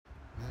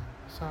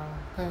our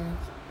things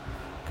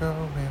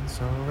going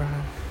so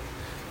right.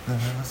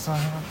 There's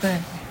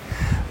something,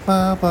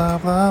 blah, blah,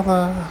 blah,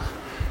 blah.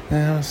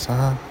 There's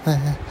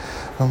something,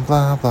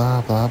 blah,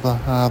 blah, blah,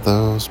 blah.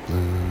 Those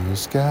blue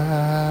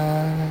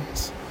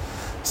skies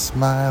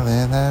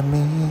smiling at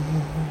me.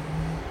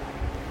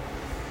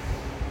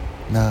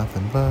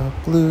 Nothing but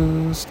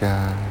blue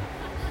sky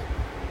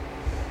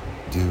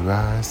do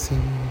I see.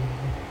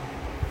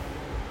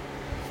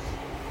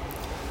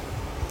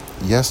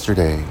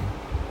 Yesterday,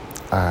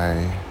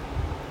 I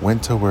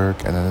went to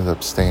work and ended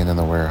up staying in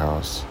the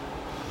warehouse.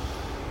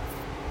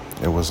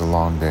 It was a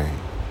long day.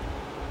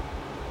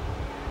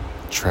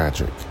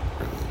 Tragic,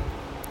 really.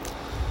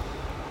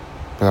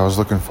 But I was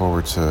looking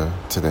forward to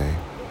today.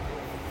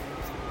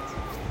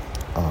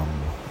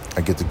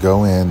 I get to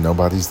go in,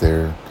 nobody's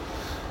there.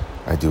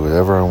 I do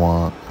whatever I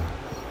want.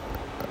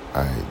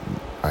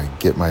 I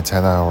get my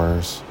 10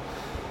 hours.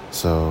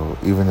 So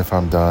even if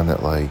I'm done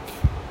at like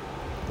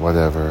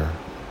whatever,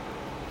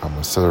 I'm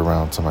gonna sit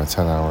around till my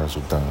 10 hours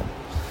are done.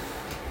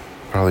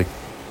 Probably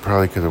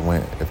could have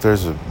went, if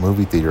there's a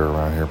movie theater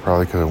around here,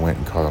 probably could have went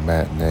and caught a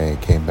matinee,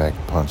 came back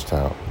and punched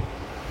out.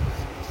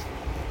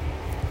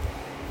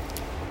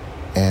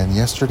 And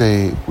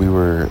yesterday we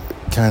were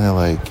kind of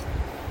like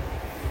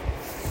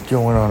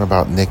going on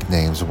about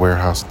nicknames,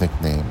 warehouse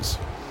nicknames.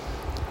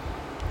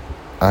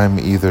 I'm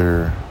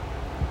either,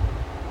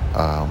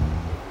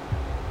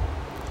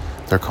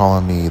 they're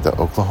calling me the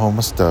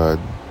Oklahoma Stud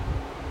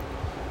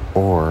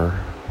or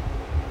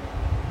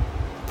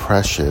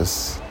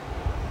Precious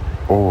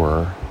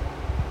or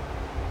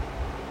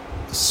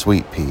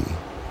Sweet Pea.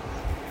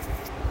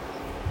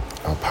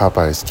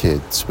 Popeye's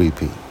kid, Sweet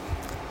Pea.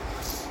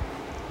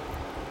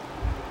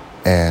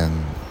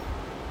 And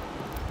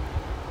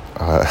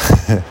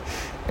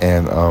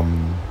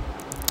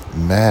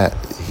Matt,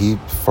 he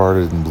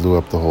farted and blew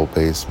up the whole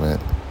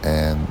basement,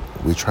 and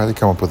we tried to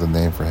come up with a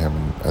name for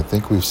him. I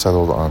think we've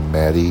settled on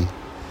Maddie.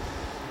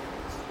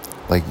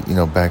 Like, you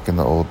know, back in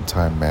the old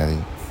time,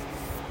 Maddie.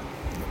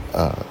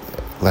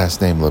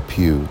 Last name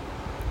LePew,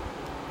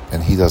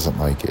 and he doesn't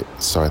like it,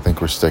 so I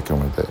think we're sticking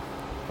with it.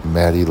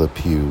 Maddie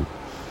LePew.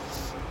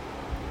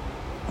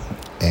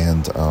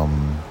 And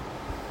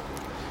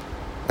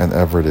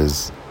Everett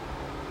is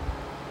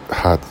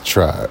hot to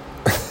try.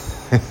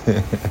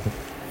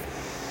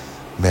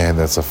 Man,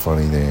 that's a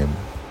funny name.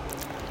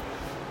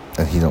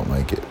 And he don't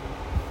like it.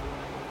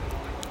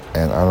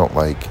 And I don't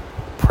like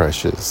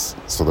Precious,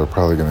 so they're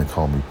probably going to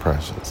call me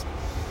Precious.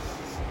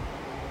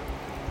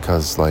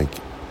 Because, like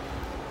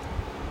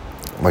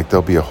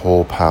there'll be a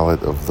whole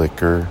pallet of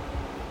liquor,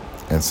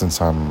 and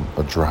since I'm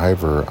a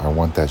driver, I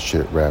want that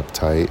shit wrapped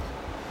tight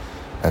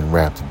and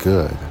wrapped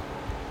good.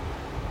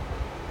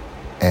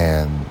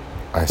 And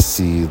I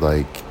see,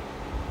 like,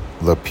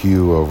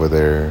 LePew over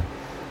there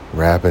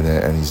wrapping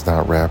it, and he's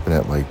not wrapping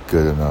it, like,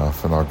 good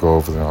enough. And I'll go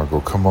over there and I'll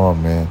go, come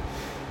on, man.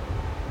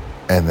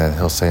 And then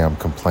he'll say I'm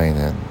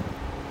complaining.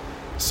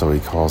 So he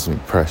calls me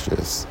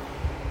Precious.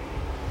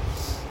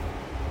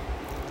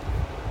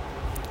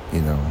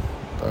 You know,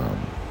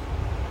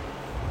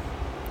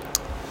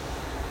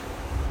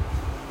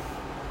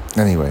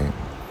 anyway.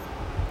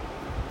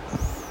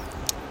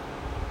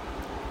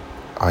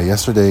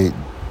 Yesterday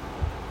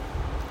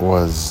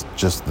was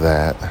just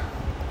that.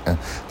 And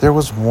there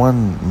was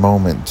one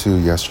moment too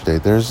yesterday.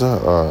 There's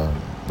an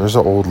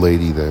old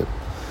lady that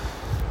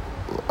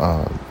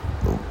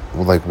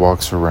like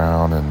walks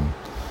around and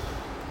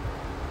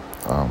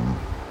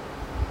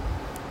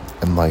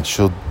like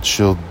she'll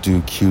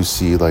do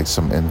QC, like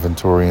some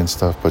inventory and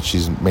stuff, but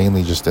she's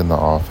mainly just in the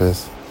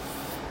office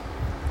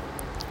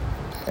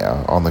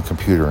on the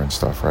computer and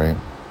stuff, right?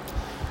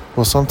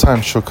 Well,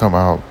 sometimes she'll come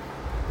out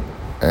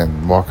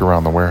and walk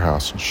around the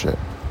warehouse and shit.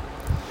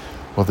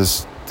 Well,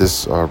 this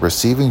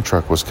receiving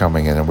truck was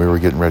coming in, and we were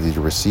getting ready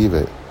to receive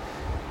it,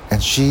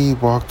 and she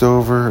walked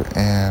over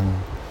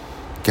and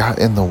got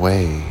in the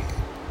way.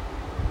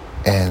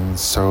 And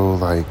so,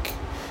 like,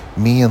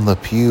 me and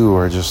LePew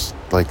are just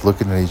like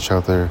looking at each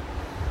other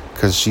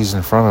because she's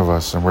in front of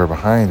us and we're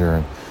behind her,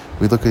 and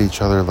we look at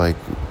each other like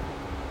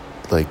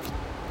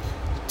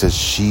does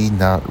she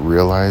not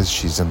realize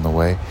she's in the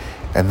way?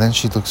 And then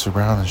she looks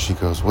around and she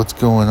goes, what's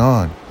going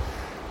on?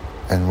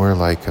 And we're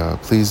like,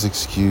 please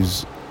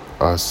excuse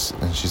us.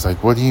 And she's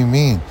like, what do you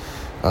mean?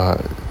 Why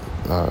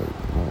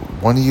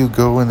don't you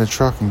go in the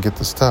truck and get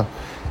the stuff?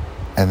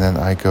 And then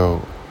I go,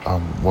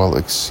 well,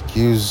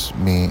 excuse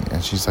me.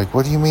 And she's like,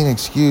 what do you mean,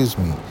 excuse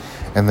me?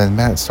 And then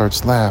Matt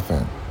starts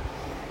laughing.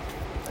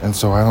 And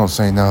so I don't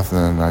say nothing,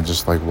 and I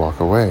just like walk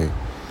away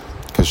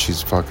because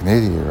she's a fucking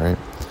idiot, right?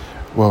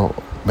 Well,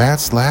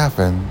 Matt's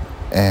laughing,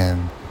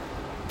 and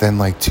then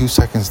like 2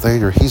 seconds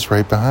later, he's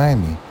right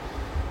behind me.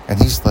 And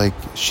he's like,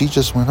 she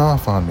just went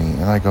off on me.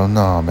 And I go,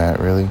 no, Matt,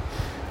 really?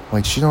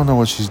 Like, she don't know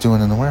what she's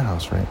doing in the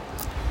warehouse, right?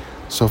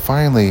 So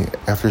finally,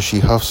 after she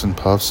huffs and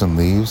puffs and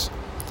leaves,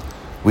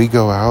 we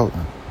go out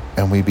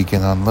and we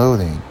begin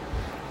unloading.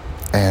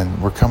 And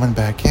we're coming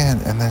back in,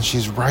 and then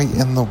she's right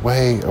in the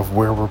way of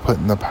where we're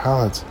putting the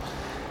pallets.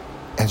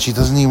 And she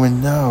doesn't even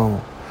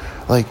know.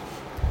 Like,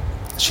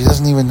 she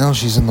doesn't even know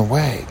she's in the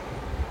way.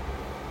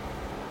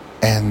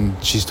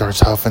 And she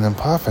starts huffing and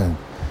puffing.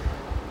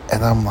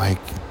 And I'm like,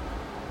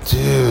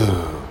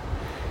 dude.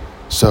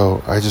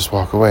 So I just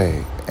walk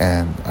away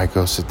and I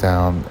go sit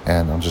down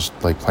and I'm just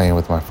like playing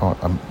with my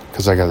phone.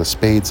 Because I got a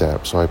Spades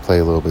app, so I play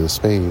a little bit of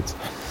Spades.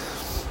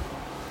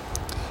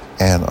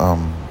 And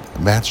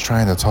Matt's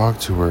trying to talk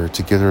to her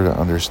to get her to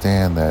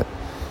understand that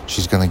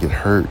she's going to get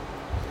hurt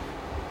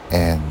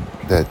and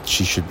that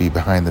she should be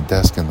behind the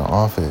desk in the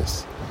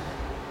office.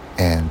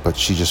 But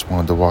she just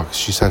wanted to walk.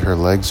 She said her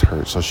legs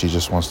hurt, so she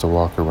just wants to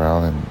walk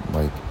around and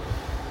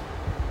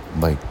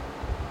like,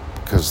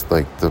 because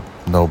like the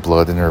no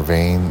blood in her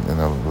vein, in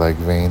a leg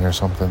vein or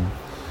something.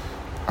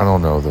 I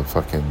don't know the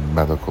fucking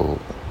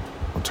medical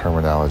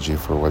terminology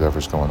for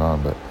whatever's going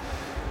on,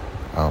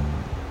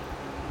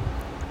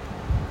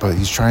 but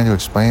he's trying to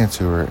explain it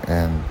to her,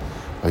 and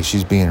like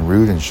she's being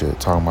rude and shit,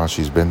 talking about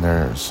she's been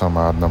there some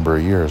odd number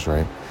of years,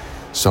 right?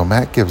 So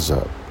Matt gives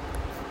up.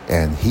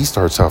 And he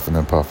starts huffing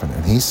and puffing,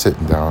 and he's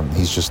sitting down, and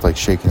he's just like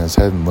shaking his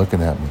head and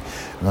looking at me.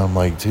 And I'm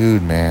like,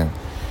 dude, man,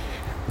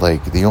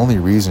 like the only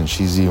reason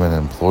she's even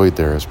employed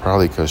there is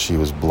probably because she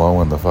was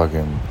blowing the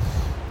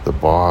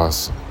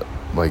boss.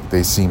 Like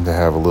they seem to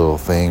have a little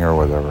thing or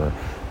whatever.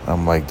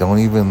 I'm like, don't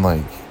even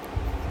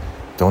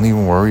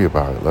worry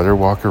about it. Let her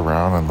walk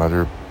around and let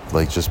her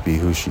like just be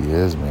who she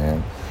is,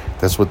 man.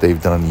 That's what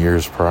they've done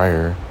years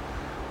prior.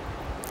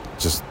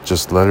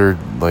 Just let her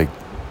like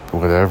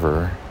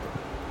whatever.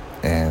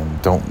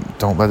 And don't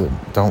let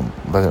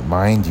it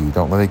mind you.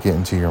 Don't let it get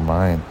into your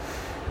mind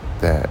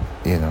that,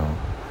 you know,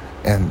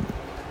 and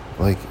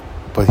like,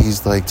 but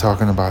he's like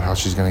talking about how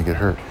she's gonna get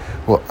hurt.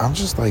 Well, I'm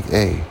just like,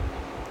 hey,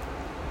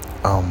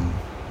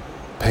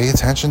 pay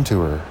attention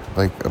to her.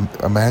 Like,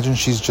 imagine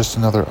she's just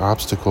another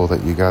obstacle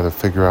that you got to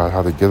figure out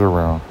how to get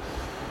around,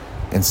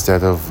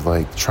 instead of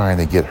like trying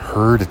to get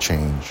her to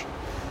change.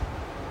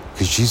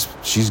 Because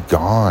she's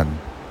gone.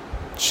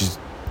 She's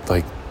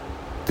like,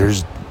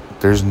 there's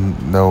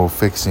no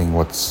fixing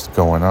what's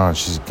going on.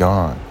 She's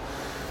gone.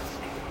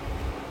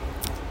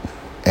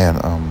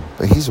 And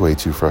he's way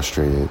too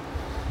frustrated.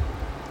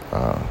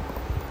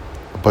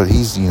 But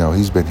he's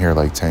been here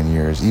like 10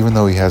 years. Even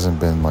though he hasn't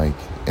been like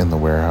in the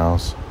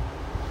warehouse,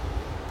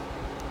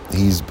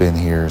 he's been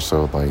here,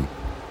 so like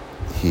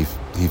he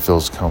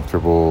feels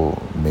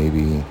comfortable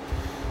maybe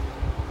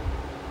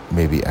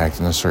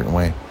acting a certain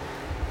way.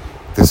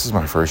 This is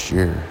my first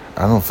year.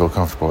 I don't feel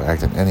comfortable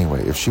acting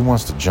anyway. If she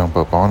wants to jump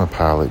up on a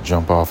pallet,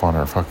 jump off on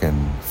her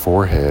fucking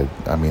forehead,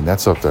 I mean,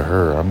 that's up to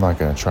her. I'm not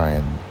going to try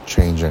and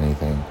change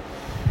anything.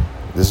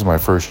 This is my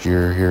first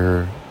year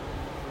here.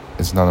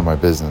 It's none of my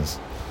business.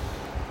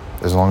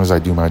 As long as I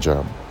do my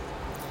job.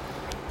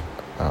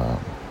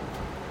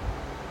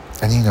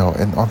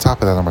 And on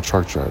top of that, I'm a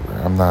truck driver.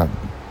 I'm not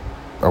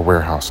a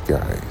warehouse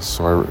guy.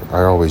 So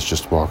I always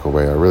just walk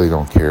away. I really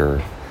don't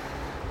care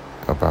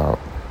about,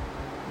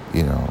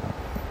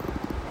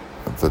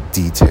 the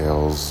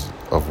details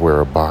of where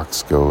a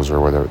box goes or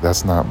whatever.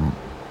 That's not,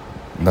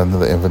 none of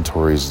the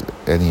inventory's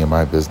any of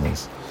my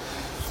business.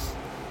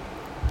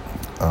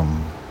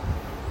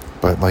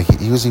 But like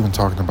he was even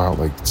talking about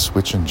like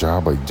switching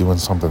job, like doing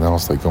something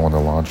else, like going to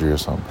laundry or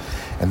something.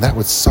 And that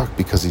would suck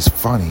because he's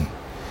funny.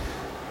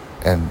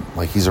 And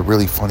like he's a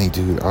really funny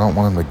dude. I don't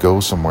want him to go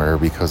somewhere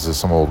because there's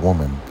some old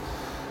woman.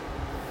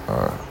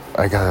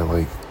 I gotta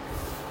like,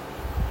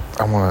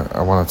 I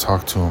wanna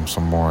talk to him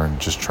some more and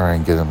just try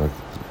and get him to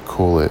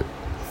cool it.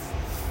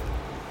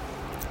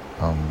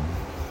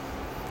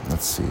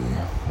 Let's see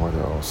what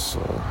else.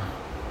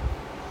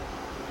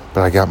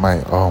 But I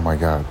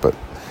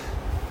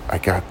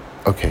got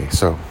okay,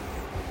 so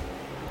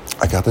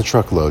I got the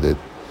truck loaded,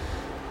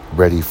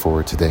 ready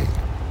for today,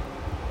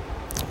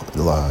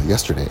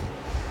 yesterday.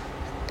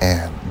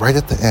 And right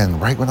at the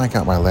end, right when I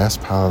got my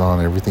last pallet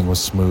on, everything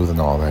was smooth and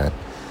all that,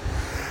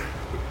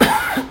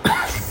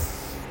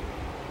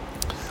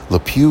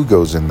 LePew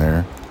goes in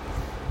there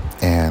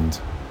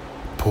and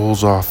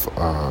pulls off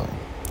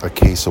a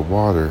case of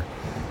water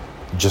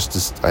just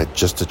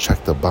to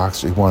check the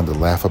box. He wanted to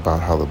laugh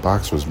about how the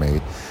box was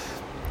made.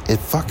 It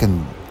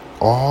fucking,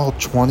 all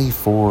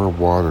 24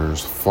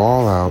 waters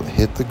fall out,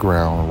 hit the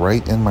ground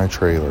right in my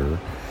trailer,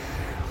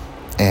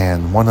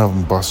 and one of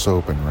them busts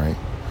open, right?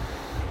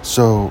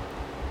 So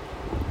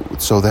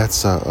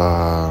that's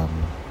a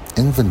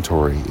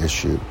inventory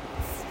issue.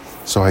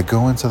 So I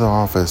go into the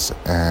office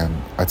and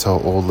I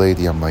tell old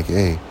lady, I'm like,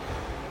 hey,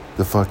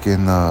 the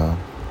fucking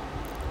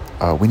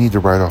we need to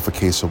write off a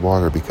case of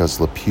water because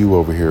LePew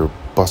over here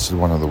busted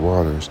one of the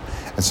waters,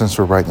 and since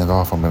we're writing it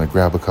off, I'm gonna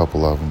grab a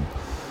couple of them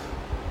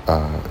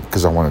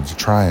because I wanted to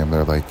try them.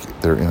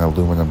 They're in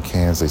aluminum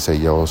cans. They say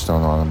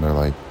Yellowstone on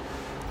them.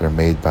 They're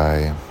made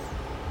by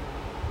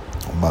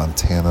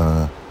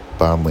Montana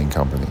Bottling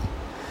Company,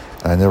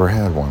 and I never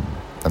had one,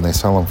 and they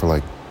sell them for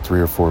like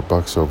 $3 or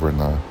 $4 over in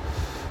the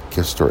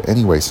gift store.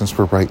 Anyway, since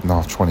we're writing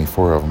off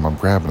 24 of them, I'm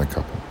grabbing a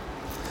couple.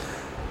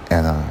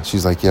 And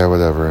she's like, yeah,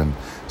 whatever. And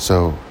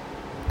so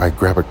I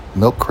grab a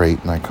milk crate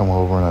and I come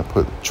over and I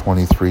put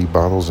 23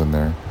 bottles in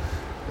there,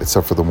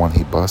 except for the one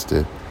he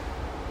busted.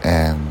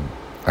 And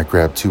I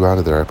grabbed 2 out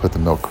of there. I put the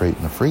milk crate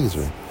in the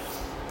freezer,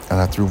 and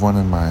I threw one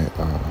in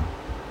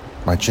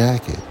my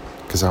jacket,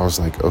 because I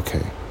was like,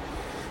 okay,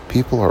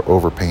 people are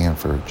overpaying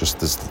for just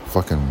this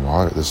fucking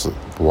water, this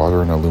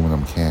water in an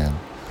aluminum can.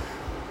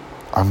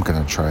 I'm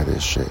gonna try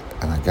this shit.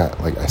 And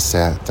I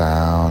sat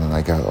down, and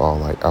I got all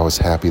like, I was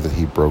happy that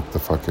he broke the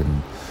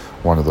fucking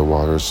one of the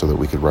waters so that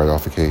we could write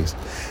off a case.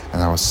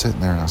 And I was sitting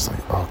there, and I was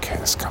like, okay,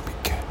 this is gonna be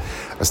good.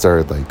 I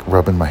started like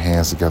rubbing my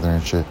hands together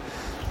and shit,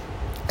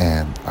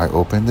 and I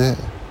opened it,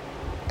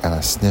 and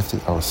I sniffed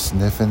it. I was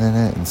sniffing in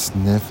it and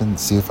sniffing,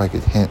 see if I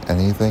could hint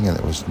anything, and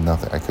it was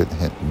nothing. I couldn't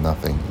hint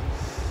nothing.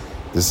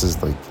 This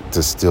is like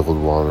distilled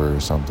water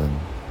or something.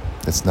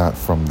 It's not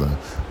from the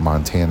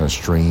Montana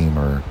stream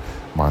or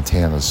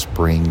Montana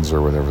Springs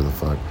or whatever the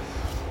fuck.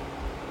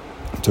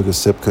 I took a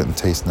sip, couldn't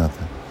taste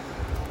nothing.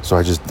 So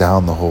I just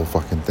downed the whole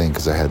fucking thing,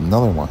 because I had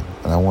another one,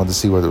 and I wanted to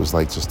see what it was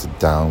like just to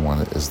down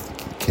one.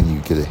 Can you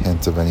get a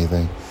hint of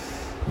anything?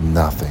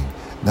 Nothing.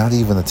 Not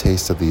even a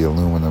taste of the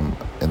aluminum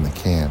in the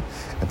can.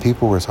 And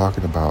people were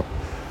talking about,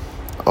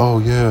 oh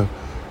yeah,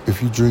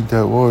 if you drink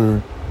that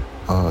water,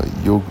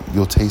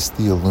 you'll taste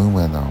the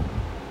aluminum.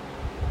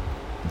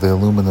 The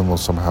aluminum will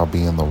somehow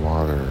be in the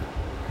water.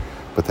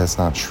 But that's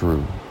not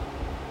true.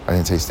 I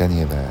didn't taste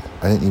any of that.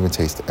 I didn't even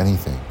taste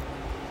anything.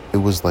 It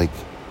was like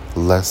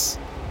less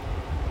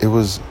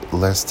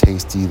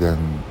tasty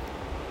than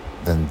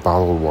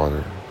bottled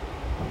water.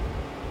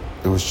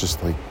 It was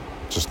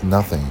just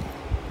nothing.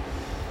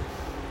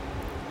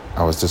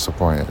 I was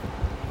disappointed.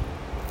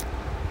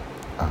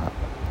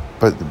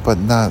 But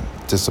not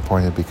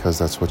disappointed because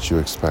that's what you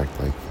expect.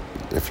 Like,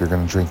 if you're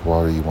going to drink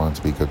water, you want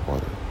it to be good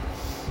water.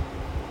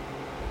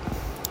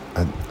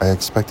 I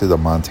expected a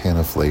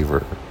Montana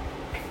flavor,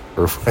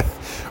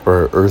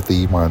 or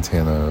earthy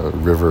Montana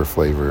river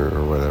flavor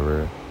or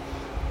whatever.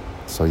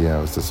 So yeah,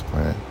 I was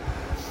disappointed.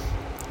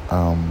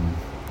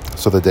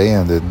 So the day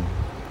ended.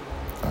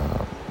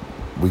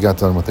 We got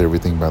done with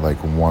everything by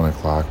like 1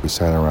 o'clock. We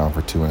sat around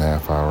for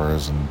 2.5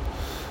 hours and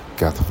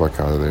got the fuck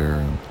out of there.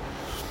 And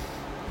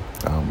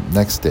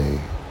next day,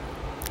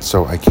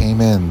 so I came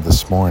in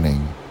this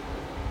morning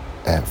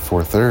at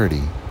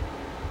 4:30,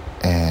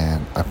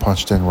 and I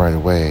punched in right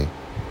away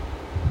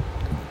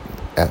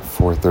at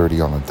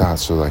 4:30 on the dot,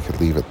 so that I could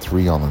leave at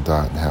 3 on the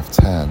dot and have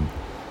 10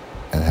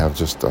 and have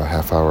just a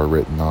half hour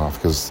written off,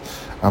 because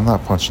I'm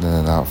not punching in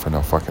and out for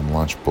no fucking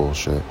lunch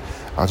bullshit.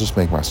 I'll just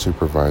make my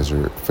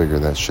supervisor figure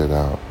that shit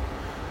out,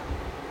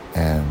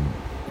 and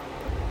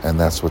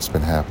that's what's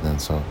been happening.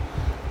 So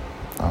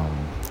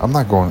I'm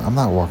not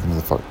walking to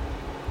the fuck.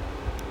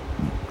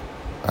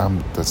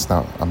 I'm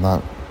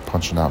not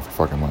punching out for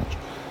fucking lunch.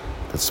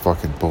 That's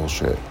fucking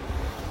bullshit.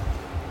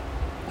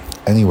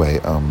 Anyway,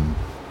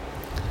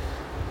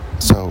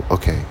 so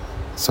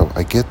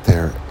I get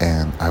there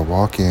and I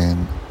walk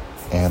in,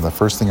 and the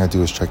first thing I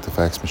do is check the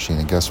fax machine,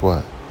 and guess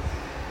what?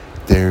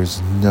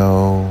 There's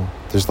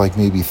like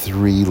maybe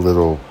 3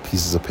 little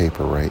pieces of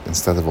paper, right,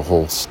 instead of a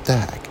whole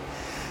stack.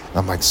 And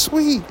I'm like,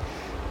 sweet,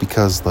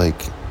 because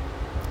like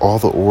all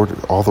the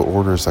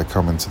orders that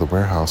come into the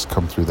warehouse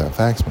come through that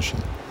fax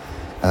machine,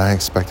 and I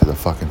expected a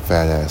fucking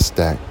fat ass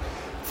stack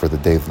for the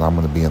day that I'm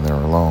going to be in there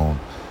alone,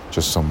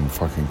 just some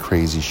fucking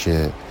crazy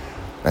shit,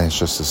 and it's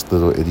just this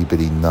little itty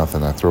bitty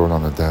nothing. I throw it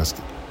on the desk.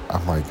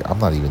 I'm like, I'm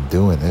not even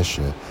doing this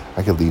shit.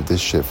 I could leave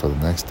this shit for the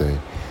next day,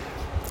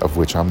 of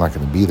which I'm not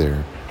going to be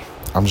there.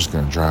 I'm just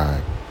going to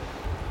drive.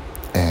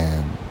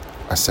 And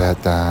I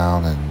sat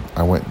down,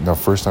 and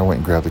first I went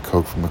and grabbed a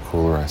Coke from the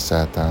cooler. I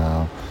sat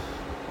down,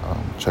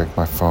 checked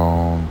my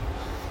phone,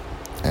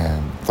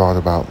 and thought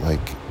about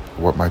like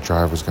what my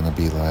drive was going to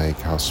be like,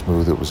 how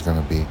smooth it was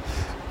going to be.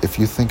 If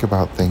you think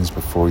about things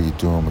before you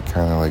do them, it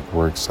kind of like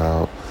works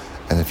out.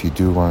 And if you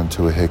do run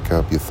into a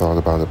hiccup, you thought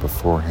about it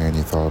beforehand,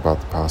 you thought about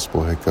the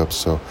possible hiccups,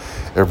 so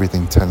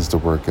everything tends to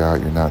work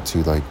out. You're not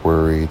too like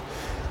worried.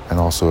 And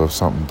also, if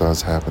something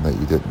does happen that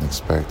you didn't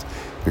expect,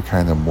 you're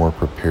kind of more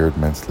prepared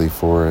mentally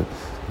for it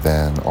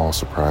than all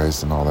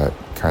surprised and all that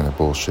kind of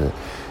bullshit.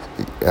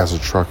 As a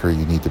trucker,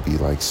 you need to be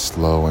like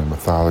slow and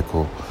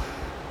methodical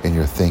in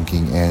your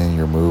thinking and in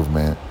your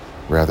movement,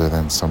 rather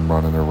than some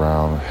running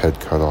around, head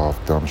cut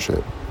off, dumb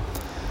shit.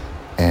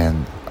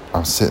 And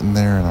I'm sitting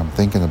there and I'm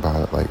thinking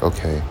about it, like,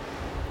 okay,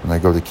 when I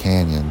go to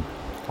Canyon,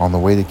 on the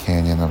way to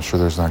Canyon, I'm sure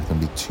there's not going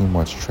to be too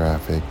much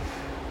traffic.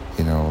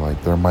 You know,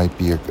 like there might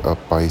be a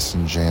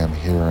bison jam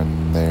here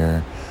and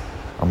there.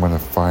 I'm going to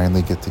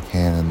finally get to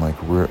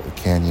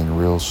Canyon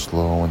real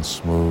slow and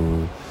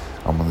smooth.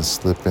 I'm going to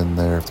slip in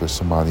there. If there's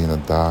somebody in the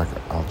dock,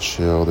 I'll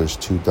chill. There's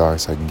 2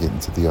 docks. I can get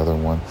into the other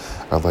one.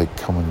 I like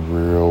coming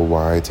real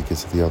wide to get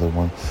to the other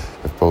one.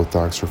 If both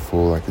docks are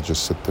full, I could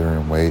just sit there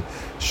and wait.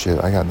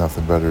 Shit, I got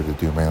nothing better to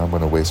do, man. I'm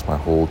going to waste my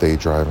whole day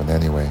driving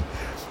anyway.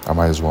 I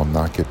might as well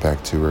not get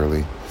back too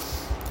early.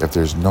 If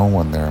there's no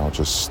one there, I'll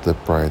just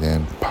slip right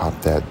in,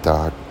 pop that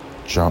dock,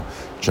 jump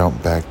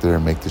back there,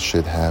 make the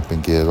shit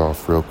happen, get it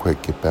off real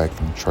quick, get back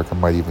in the truck. I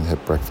might even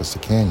hit breakfast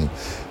at Canyon.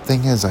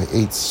 Thing is, I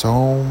ate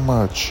so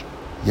much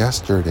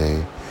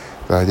yesterday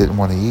that I didn't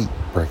want to eat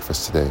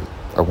breakfast today.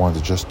 I wanted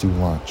to just do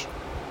lunch.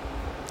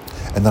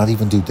 and not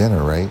even do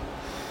dinner, right?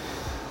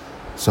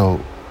 So,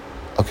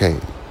 okay,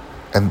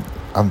 and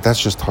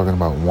that's just talking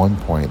about one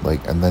point,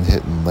 like, and then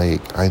hitting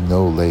Lake. I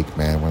know Lake,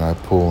 man. When I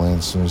pull in,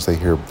 as soon as they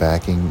hear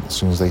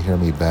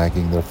me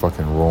backing, they're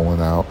fucking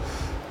rolling out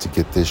to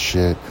get this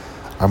shit.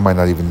 I might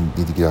not even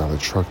need to get out of the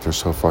truck. They're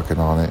so fucking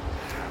on it.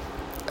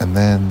 And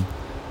then,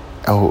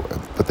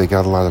 but they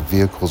got a lot of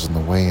vehicles in the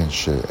way and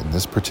shit. And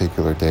this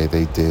particular day,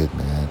 they did,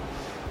 man.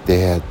 They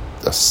had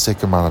a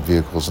sick amount of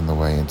vehicles in the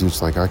way. And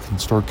dude's like, I can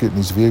start getting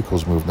these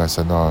vehicles moved. And I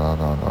said,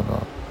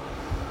 no.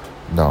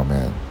 No,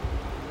 man.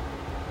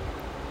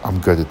 I'm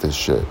good at this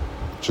shit.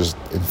 Just,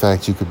 in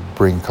fact, you could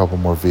bring a couple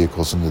more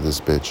vehicles into this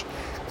bitch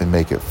and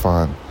make it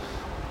fun.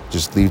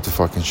 Just leave the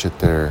fucking shit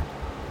there.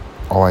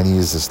 All I need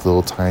is this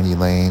little tiny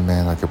lane,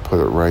 man. I could put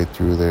it right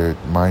through there.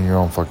 Mind your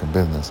own fucking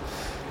business.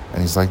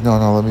 And he's like, no,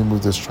 let me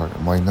move this truck.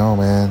 I'm like, no,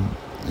 man.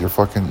 You're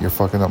fucking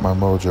up my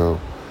mojo.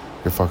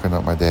 You're fucking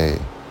up my day.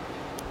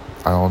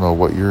 I don't know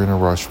what you're in a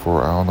rush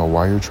for. I don't know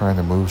why you're trying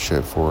to move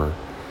shit for.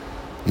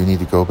 You need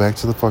to go back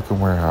to the fucking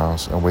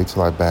warehouse and wait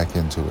till I back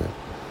into it.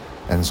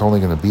 And it's only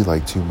going to be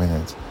like 2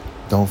 minutes.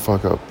 Don't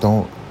fuck up.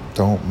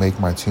 Don't make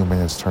my 2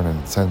 minutes turn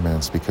into 10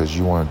 minutes because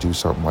you want to do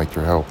something like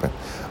you're helping.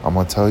 I'm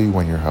going to tell you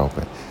when you're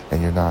helping,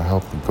 and you're not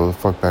helping. Go the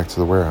fuck back to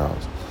the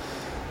warehouse.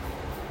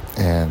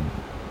 And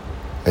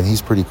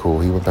he's pretty cool.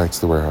 He went back to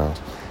the warehouse,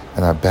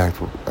 and I backed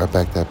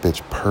that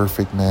bitch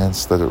perfect, man.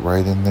 Slid it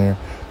right in there.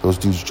 Those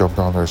dudes jumped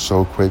on there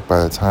so quick.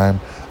 By the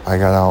time I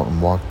got out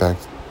and walked back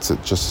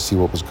just to see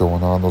what was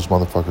going on, those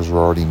motherfuckers were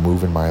already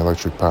moving my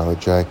electric pallet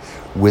jack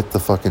with the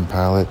fucking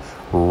pallet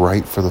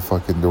right for the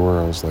fucking door.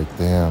 I was like,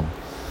 damn,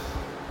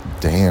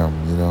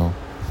 you know.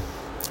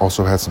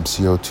 Also had some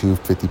CO2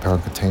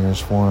 50-pound containers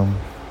for him,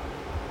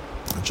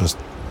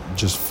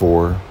 just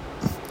 4,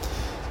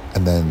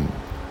 and then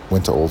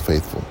went to Old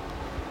Faithful.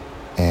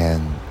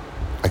 And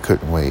I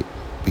couldn't wait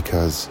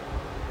because,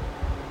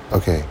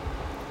 okay,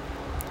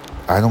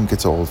 I don't get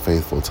to Old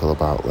Faithful till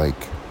about like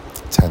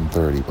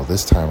 10:30, but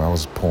this time I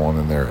was pulling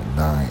in there at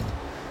 9.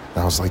 And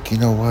I was like, you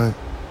know what?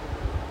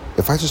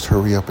 If I just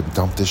hurry up and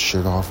dump this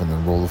shit off and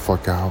then roll the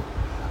fuck out,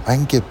 I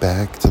can get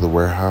back to the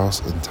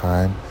warehouse in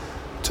time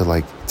to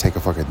like take a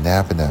fucking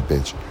nap in that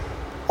bitch.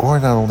 Or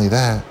not only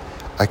that,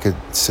 I could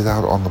sit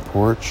out on the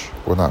porch,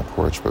 well not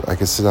porch, but I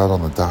could sit out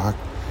on the dock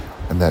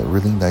in that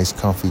really nice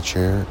comfy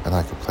chair, and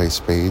I could play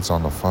spades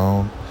on the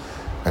phone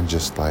and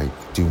just like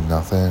do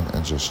nothing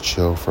and just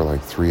chill for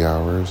like 3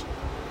 hours.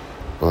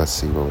 Well, let's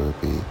see, what would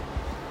it be?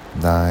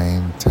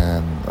 9,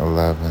 10,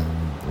 11,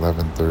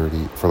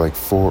 11:30 for like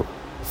 4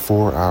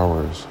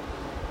 hours.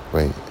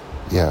 Wait,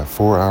 yeah,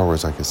 4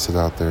 hours I could sit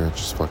out there and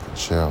just fucking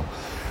chill.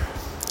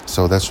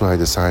 So that's what I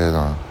decided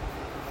on.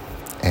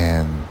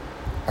 And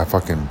I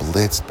fucking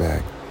blitzed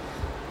back.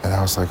 And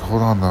I was like,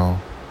 hold on though.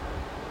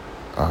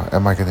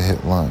 Am I going to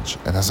hit lunch?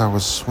 And as I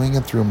was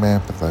swinging through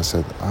Mammoth, I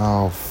said,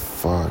 oh,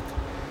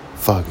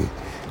 fuck it.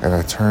 And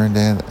I turned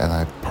in and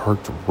I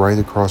parked right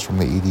across from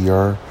the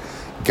EDR,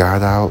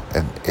 got out,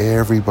 and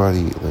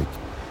everybody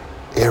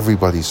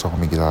saw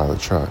me get out of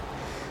the truck.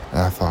 And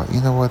I thought,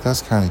 you know what,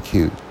 that's kind of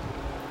cute.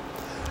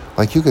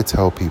 Like, you could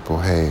tell people,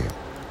 hey,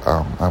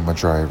 I'm a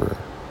driver.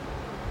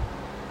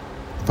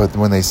 But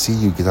when they see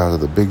you get out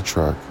of the big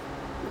truck,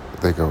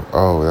 they go,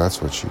 oh,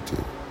 that's what you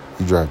do.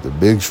 You drive the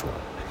big truck.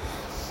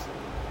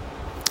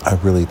 I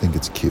really think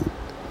it's cute.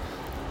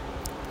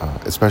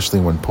 Especially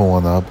when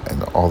pulling up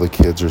and all the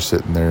kids are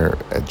sitting there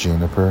at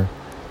Juniper,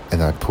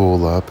 and I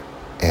pull up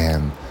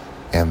and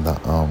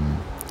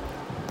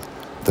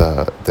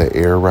the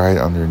air ride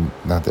under,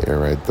 not the air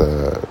ride,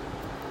 the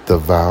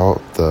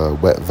valve, the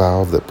wet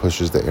valve that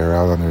pushes the air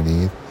out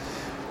underneath,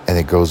 and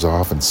it goes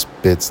off and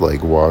spits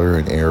like water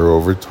and air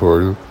over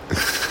toward them.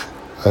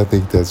 I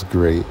think that's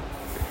great.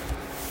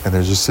 And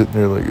they're just sitting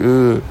there like,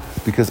 ugh.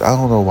 Because I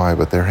don't know why,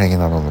 but they're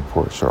hanging out on the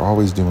porch. They're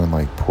always doing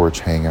like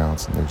porch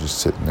hangouts, and they're just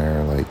sitting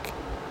there like,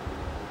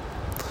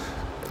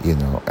 you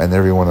know, and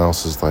everyone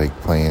else is like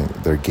playing,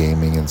 they're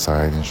gaming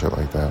inside and shit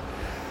like that.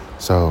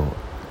 So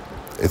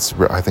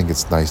I think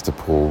it's nice to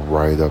pull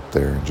right up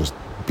there and just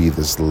be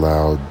this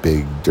loud,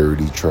 big,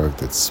 dirty truck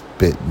that's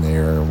spitting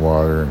air and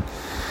water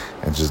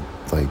and just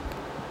like,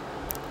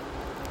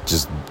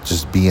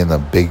 just being a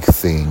big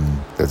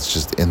thing that's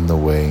just in the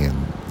way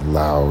and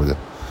loud.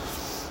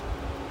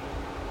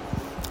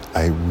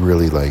 I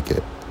really like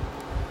it.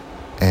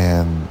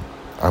 And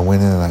I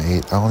went in and I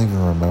ate. I don't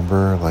even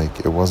remember, like,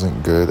 it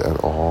wasn't good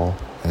at all,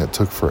 and it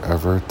took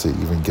forever to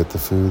even get the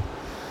food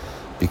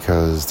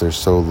because they're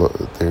so low,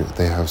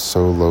 they have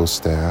so low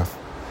staff.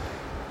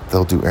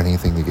 They'll do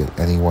anything to get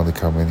anyone to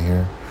come in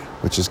here,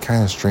 which is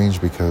kind of strange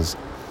because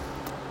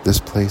this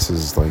place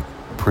is like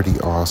pretty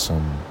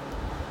awesome,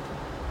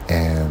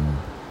 and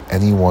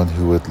anyone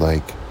who would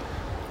like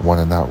want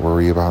to not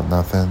worry about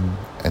nothing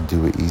and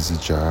do an easy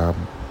job,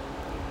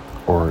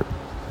 or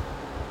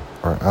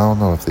I don't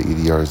know if the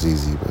EDR is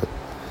easy,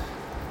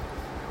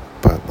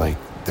 but like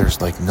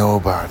there's like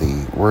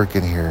nobody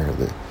working here.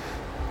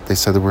 They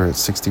said that we're at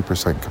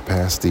 60%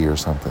 capacity or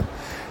something.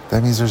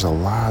 that means there's a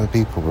lot of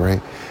people,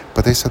 right?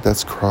 But they said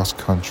that's cross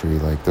country.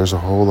 Like, there's a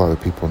whole lot of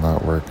people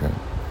not working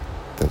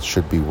that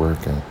should be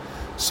working.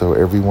 So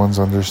everyone's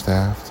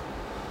understaffed.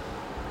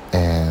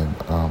 And,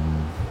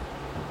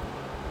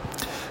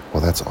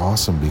 well, that's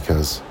awesome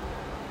because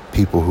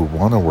people who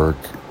want to work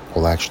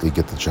will actually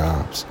get the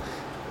jobs.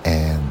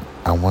 And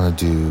I want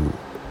to do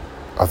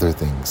other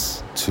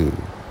things too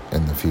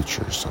in the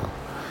future. So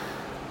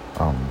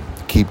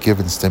keep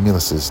giving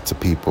stimuluses to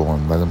people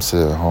and let them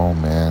sit at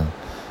home, man.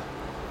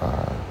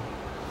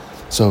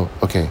 So,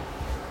 okay,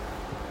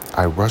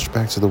 I rush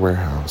back to the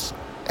warehouse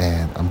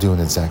and I'm doing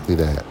exactly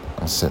that.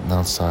 I'm sitting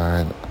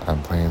outside,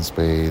 I'm playing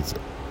spades,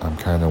 I'm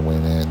kind of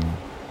winning.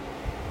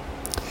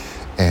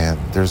 And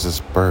there's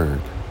this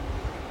bird.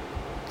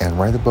 And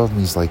right above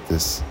me is like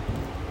this,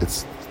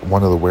 it's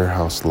one of the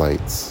warehouse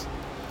lights.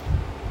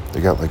 They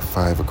got like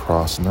 5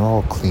 across and they're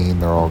all clean,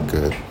 they're all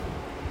good.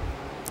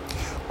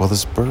 Well,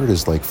 this bird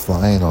is like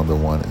flying on the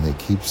one and it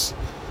keeps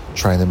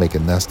trying to make a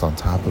nest on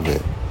top of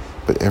it.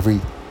 But every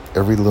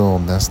little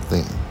nest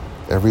thing,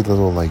 every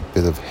little like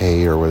bit of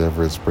hay or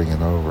whatever it's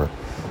bringing over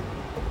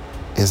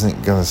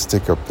isn't gonna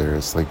stick up there.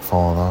 It's like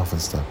falling off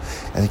and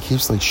stuff. And it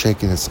keeps like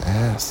shaking its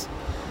ass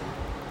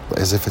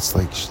as if it's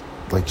like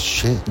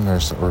shitting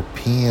or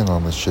peeing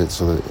on the shit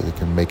so that it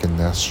can make a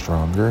nest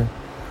stronger.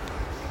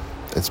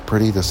 It's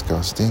pretty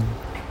disgusting.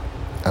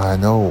 And I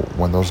know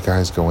when those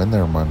guys go in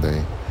there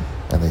Monday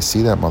and they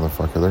see that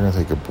motherfucker, they're gonna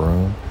take a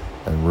broom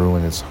and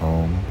ruin its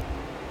home.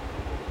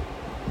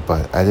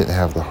 But I didn't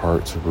have the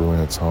heart to ruin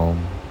its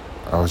home.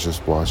 I was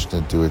just watching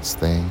it do its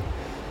thing,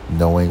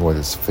 knowing what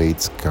its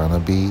fate's gonna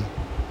be.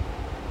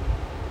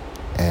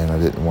 And I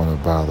didn't want to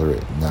bother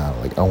it now.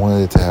 Like, I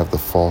wanted it to have the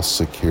false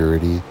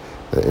security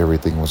that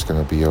everything was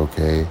going to be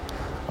okay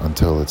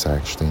until it's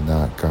actually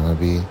not going to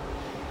be.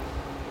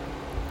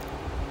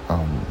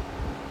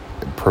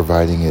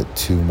 Providing it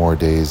 2 more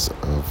days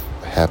of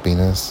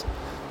happiness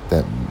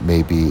that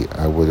maybe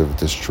I would have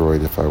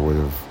destroyed if I would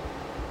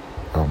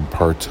have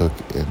partook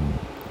in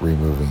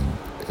removing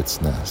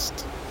its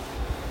nest.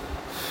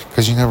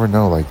 Because you never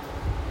know, like,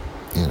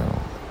 you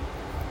know,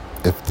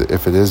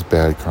 if it is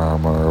bad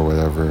karma or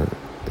whatever,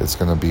 it's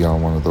going to be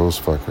on one of those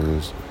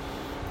fuckers.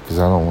 Because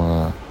I don't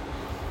want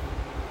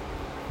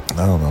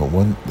to, I don't know,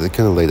 when they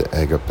could have laid an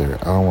egg up there.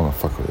 I don't want to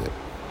fuck with it.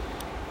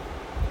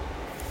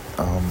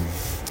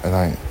 And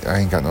I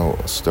ain't got no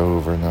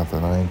stove or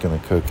nothing. I ain't going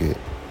to cook it.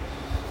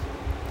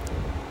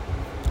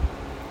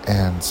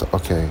 And so,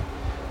 okay,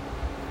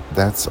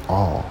 that's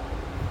all.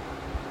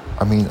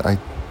 I mean, I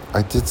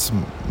did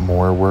some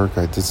more work.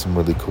 I did some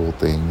really cool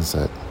things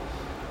that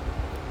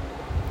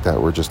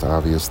were just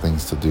obvious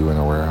things to do in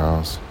a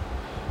warehouse.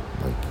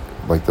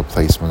 Like the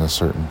placement of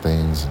certain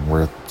things and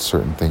where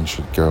certain things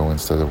should go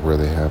instead of where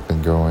they have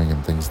been going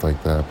and things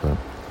like that. But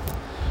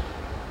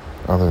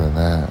other than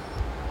that,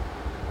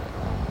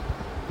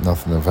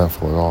 nothing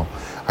eventful at all.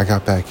 I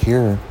got back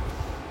here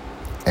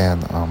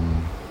and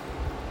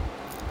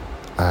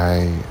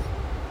I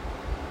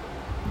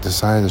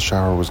decided the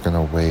shower was going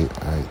to wait.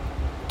 I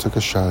took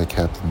a shot at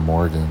Captain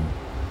Morgan,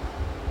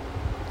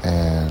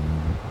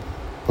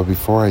 but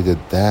before I did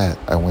that,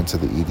 I went to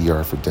the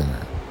EDR for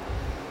dinner.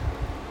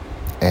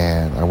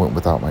 And I went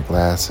without my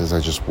glasses. I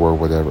just wore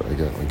whatever. I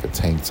got like a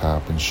tank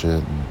top and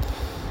shit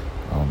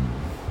and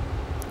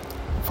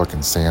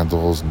fucking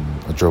sandals. And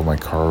I drove my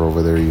car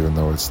over there even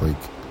though it's like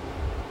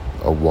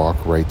a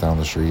walk right down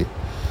the street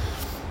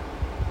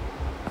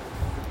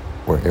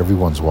where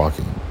everyone's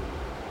walking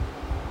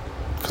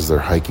because they're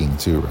hiking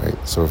too, right?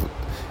 So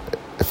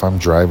if I'm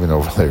driving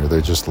over there, they're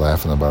just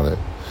laughing about it.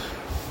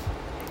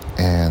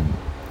 And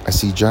I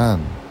see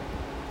John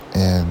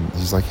and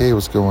he's like, hey,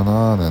 what's going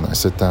on? And I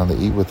sit down to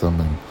eat with him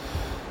and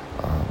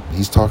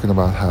he's talking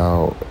about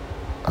how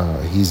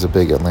he's a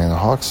big Atlanta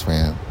Hawks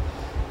fan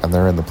and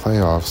they're in the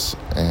playoffs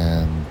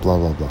and blah,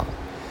 blah, blah.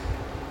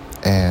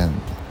 And,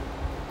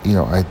 you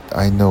know,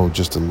 I know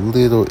just a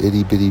little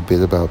itty bitty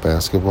bit about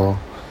basketball,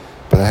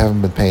 but I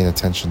haven't been paying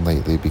attention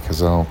lately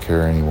because I don't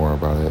care anymore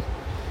about it.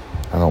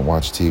 I don't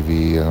watch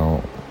TV. I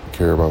don't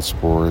care about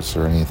sports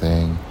or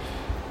anything.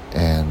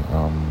 And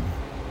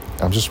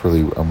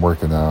I'm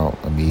working out.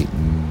 I'm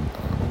eating.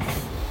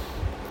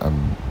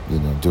 I'm,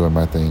 doing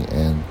my thing.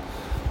 And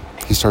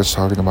he starts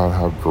talking about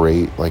how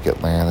great, like,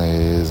 Atlanta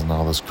is and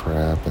all this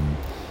crap and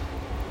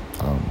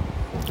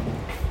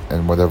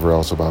whatever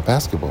else about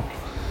basketball.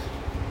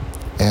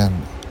 And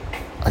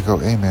I go,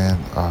 hey, man,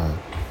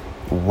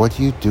 what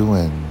are you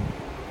doing?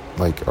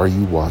 Like, are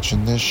you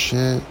watching this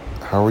shit?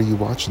 How are you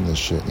watching this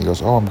shit? And he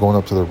goes, oh, I'm going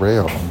up to the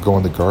rail. I'm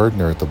going to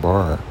Gardner at the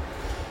bar.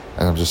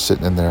 And I'm just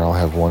sitting in there. I'll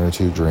have 1 or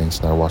 2 drinks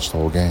and I watch the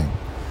whole game.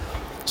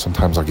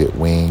 Sometimes I'll get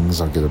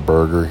wings. I'll get a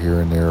burger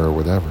here and there or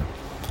whatever.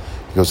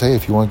 He goes, hey,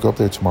 if you want to go up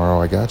there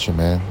tomorrow, I got you,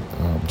 man.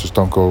 Just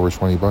don't go over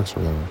 $20 or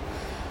whatever.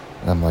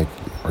 And I'm like,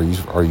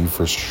 are you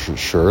for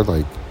sure?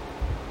 Like,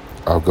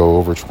 I'll go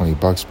over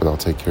 $20, but I'll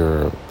take care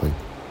of like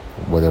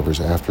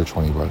whatever's after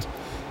 $20.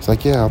 He's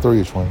like, yeah, I'll throw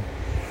you 20.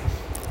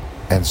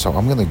 And so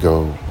I'm going to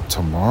go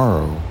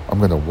tomorrow. I'm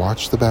going to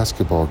watch the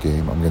basketball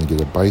game. I'm going to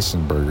get a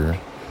bison burger.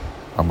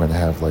 I'm going to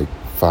have like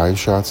 5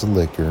 shots of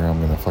liquor. I'm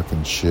going to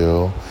fucking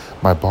chill.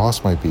 My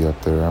boss might be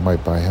up there. I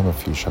might buy him a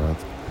few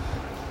shots.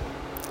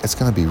 It's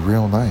going to be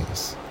real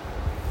nice.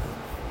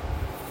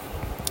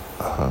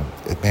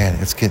 Man,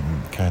 it's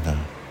getting kind of...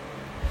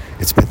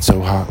 It's been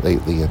so hot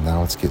lately, and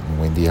now it's getting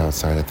windy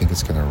outside. I think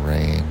it's going to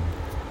rain.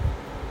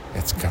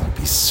 It's going to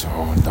be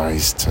so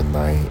nice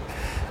tonight.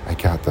 I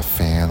got the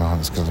fan on.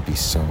 It's going to be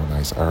so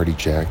nice. I already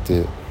jacked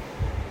it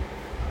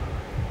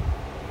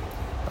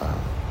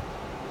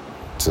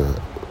to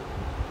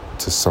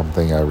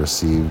something I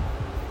received.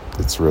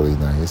 It's really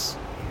nice.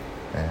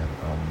 And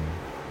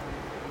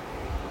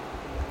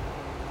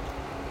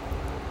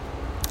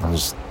I'm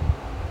just...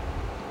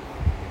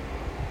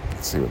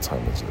 Let's see, what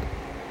time is it?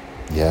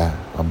 Yeah,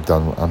 I'm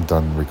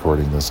done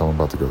recording this. I'm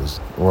about to go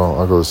to... Well,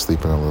 I'll go to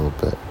sleep in a little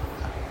bit.